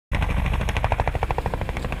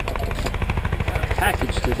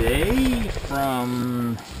package today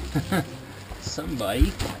from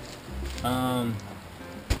somebody.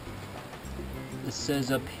 It says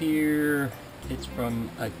up here it's from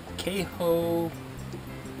a Keiho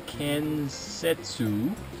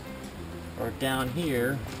Kensetsu, or down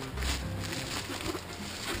here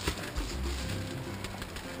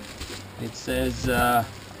it says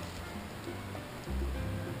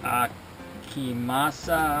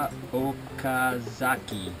Akimasa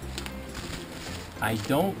Okazaki. I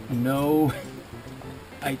don't know.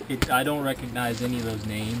 I don't recognize any of those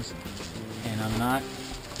names, and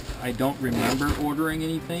I don't remember ordering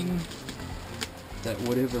anything that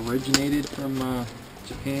would have originated from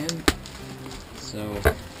Japan. So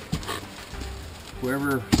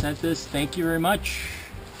whoever sent this, thank you very much.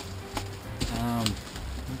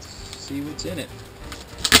 Let's see what's in it.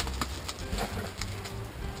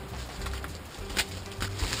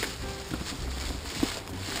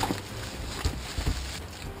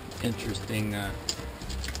 Interesting little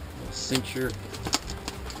cincher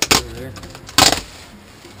over there.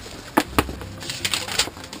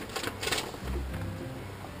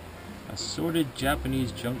 Assorted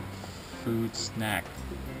Japanese junk food snack.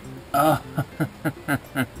 Oh,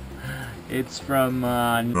 it's from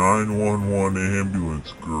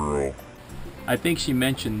 911ambulancegirl. I think she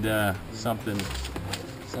mentioned something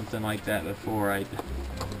like that before.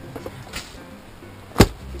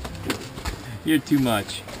 You're too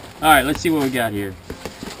much. Alright, let's see what we got here.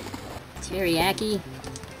 Teriyaki? I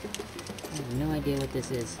have no idea what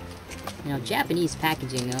this is. You know, Japanese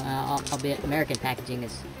packaging, albeit American packaging,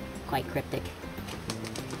 is quite cryptic.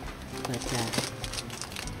 But, I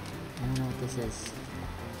don't know what this is.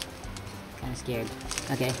 Kind of scared.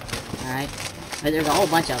 Okay, alright. But there's a whole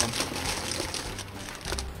bunch of them.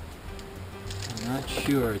 I'm not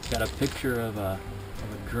sure. It's got a picture of a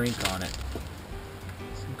drink on it.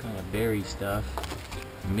 Some kind of berry stuff.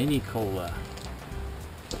 Mini cola.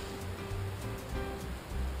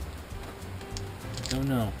 Don't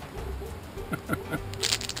know.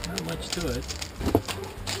 Not much to it.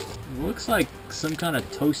 It looks like some kind of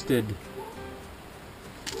toasted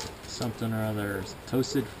something or other.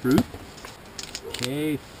 Toasted fruit.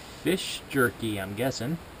 Okay, fish jerky, I'm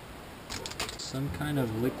guessing. Some kind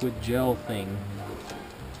of liquid gel thing.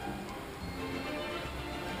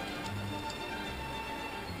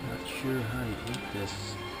 Not sure how to eat this.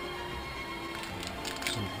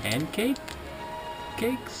 Some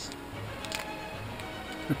cakes?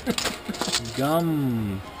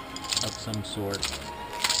 Gum of some sort.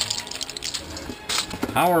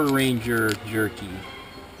 Power Ranger jerky.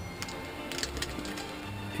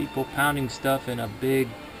 People pounding stuff in a big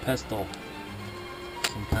pestle.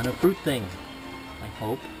 Some kind of fruit thing, I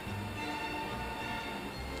hope.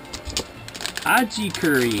 Aji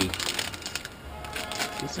curry.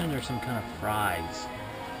 Guess then there's some kind of fries.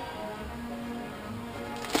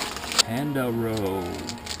 Panda roll.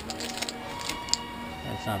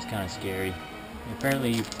 That sounds kind of scary.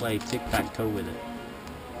 Apparently you play tic-tac-toe with it.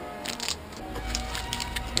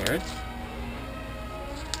 Carrots.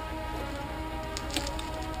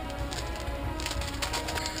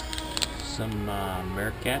 Some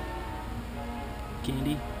Meerkat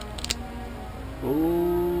candy.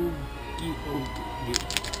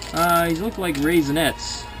 These look like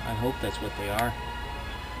Raisinets. I hope that's what they are.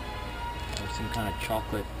 Or some kind of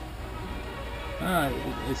chocolate.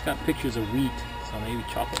 It's got pictures of wheat, so maybe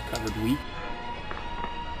chocolate covered wheat.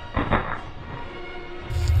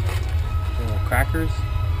 Little crackers.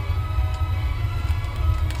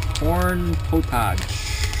 Corn potage.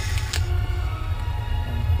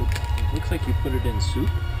 It looks like you put it in soup.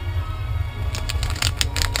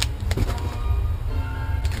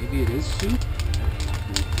 Maybe it is soup?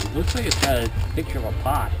 It looks like it's got a picture of a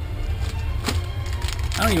pot.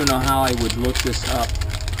 I don't even know how I would look this up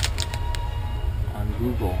on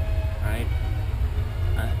Google, right?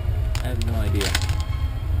 I have no idea.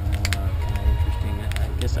 Kind of interesting. I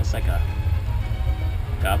guess that's like a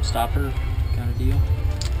gobstopper kind of deal.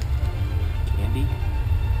 Candy.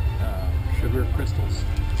 Sugar crystals.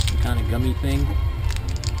 Some kind of gummy thing.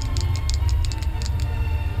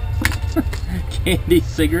 Candy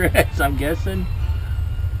cigarettes, I'm guessing.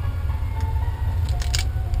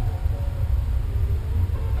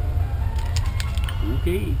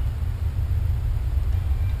 Okay.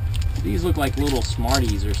 These look like little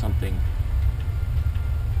Smarties or something.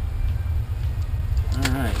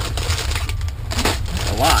 Alright.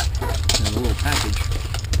 That's a lot in a little package.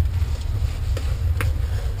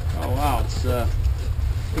 Oh wow, it's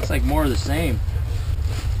looks like more of the same.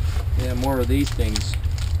 Yeah, more of these things.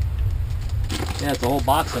 Yeah, it's a whole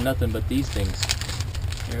box of nothing but these things.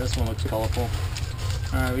 Here, this one looks colorful.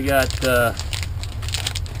 Alright, we got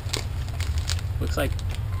Looks like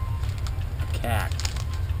a cat.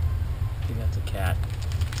 I think that's a cat.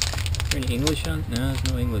 Is there any English on? No, there's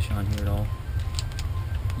no English on here at all.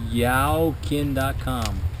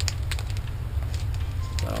 Yowkin.com.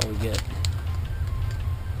 That's all we get.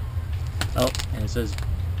 Oh, and it says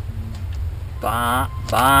Bon.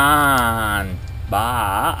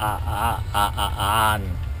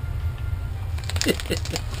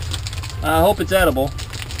 I hope it's edible.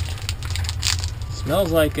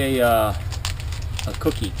 Smells like a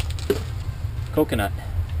cookie. Coconut.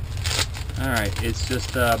 Alright, it's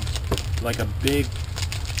just like a big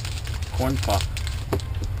corn puff.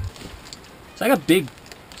 It's like a big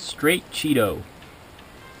straight Cheeto.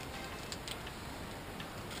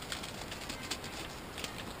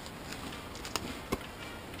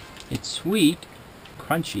 It's sweet,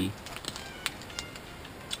 crunchy,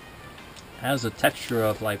 has a texture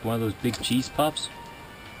of like one of those big cheese puffs,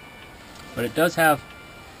 but it does have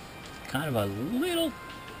kind of a little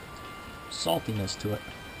saltiness to it.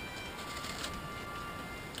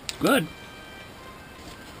 It's good.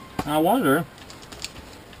 I wonder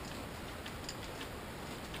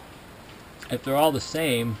if they're all the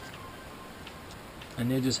same and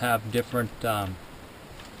they just have different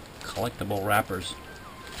collectible wrappers.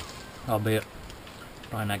 Albeit,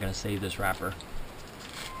 probably not going to save this wrapper.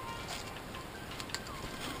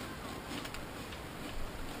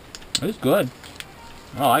 It's good.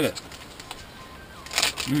 I like it.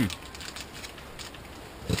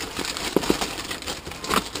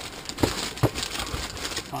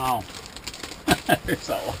 Wow. There's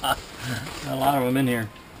a lot of them in here.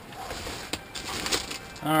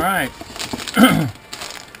 Alright.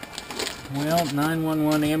 Well,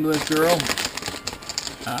 911 ambulance girl.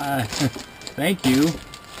 Thank you.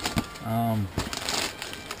 I'm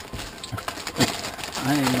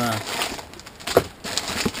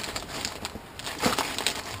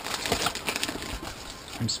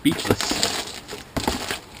speechless.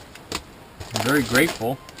 I'm very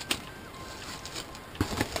grateful.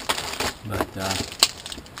 But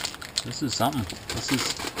this is something. This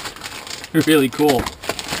is really cool.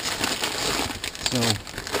 So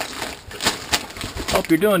hope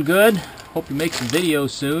you're doing good. Hope you make some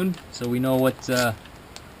videos soon, so we know what's up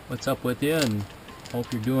with you, and hope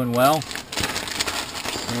you're doing well.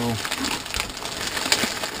 So,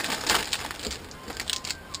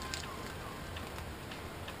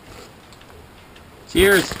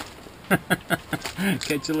 cheers.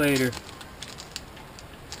 Catch you later.